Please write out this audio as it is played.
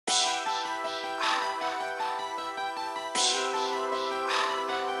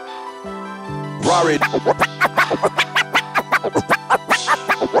Rari.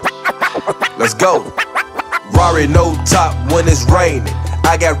 Let's go. Rari no top when it's raining.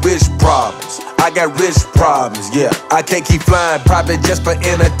 I got rich problems. I got rich problems, yeah. I can't keep flying private just for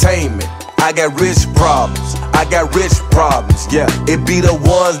entertainment. I got rich problems. I got rich problems, yeah. It be the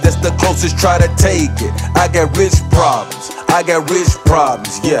ones that's the closest try to take it. I got rich problems. I got rich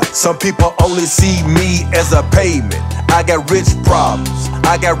problems, yeah. Some people only see me as a payment. I got rich problems.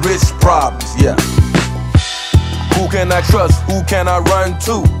 I got rich problems, yeah. Who can I trust? Who can I run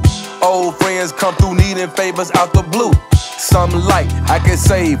to? Old friends come through needing favors out the blue. Something light I can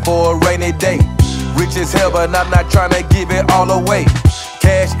save for a rainy day. Rich as hell, but I'm not trying to give it all away.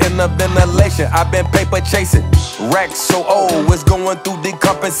 Cash in the ventilation, I've been paper chasing. Racks so old, it's going through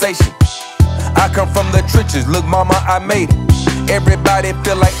decompensation. I come from the trenches, look mama, I made it. Everybody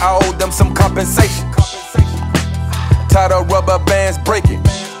feel like I owe them some compensation. Tired of rubber bands breaking.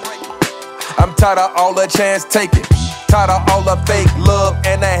 I'm tired of all the chance taking. Tired of all the fake love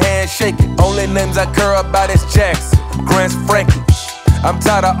and the handshaking. Only names I care about is Jackson, Grants, Franklin. I'm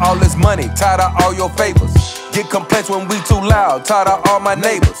tired of all this money, tired of all your favors. Get complaints when we too loud, tired of all my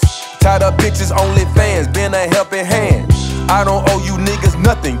neighbors. Tired of bitches, only fans, being a helping hand. I don't owe you niggas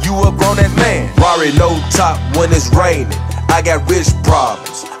nothing, you a grown-ass man. Rari no top when it's raining. I got rich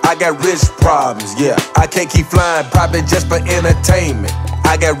problems. I got rich problems, yeah. I can't keep flying private just for entertainment.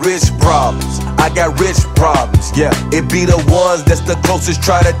 I got rich problems. I got rich problems, yeah. It be the ones that's the closest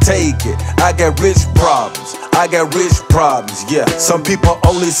try to take it. I got rich problems. I got rich problems, yeah. Some people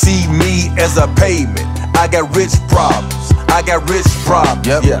only see me as a payment. I got rich problems. I got rich problems,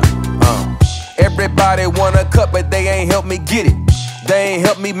 yeah. Everybody want a cut, but they ain't help me get it. They ain't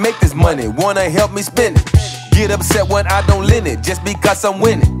help me make this money, wanna help me spend it. Get upset when I don't lend it, just because I'm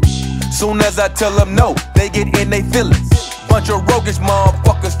winning. Soon as I tell them no, they get in they feelings. Bunch of roguish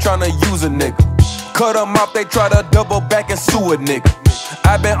motherfuckers tryna use a nigga. Cut them off, they try to double back and sue a nigga.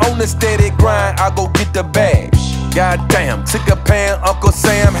 I been on the steady grind, I go get the bag. Goddamn, took a pan Uncle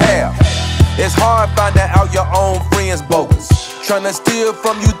Sam have. It's hard finding out your own friends bogus. Tryna steal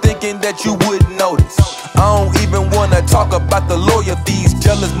from you thinking that you wouldn't notice. I don't even wanna talk about the lawyer fees.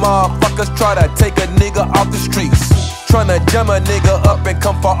 Jealous motherfuckers try to take a nigga off the streets. Tryna jam a nigga up and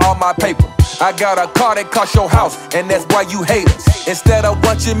come for all my paper. I got a car that cost your house, and that's why you hate us. Instead of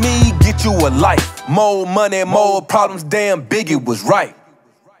watching me get you a life. More money, more problems, damn Biggie was right.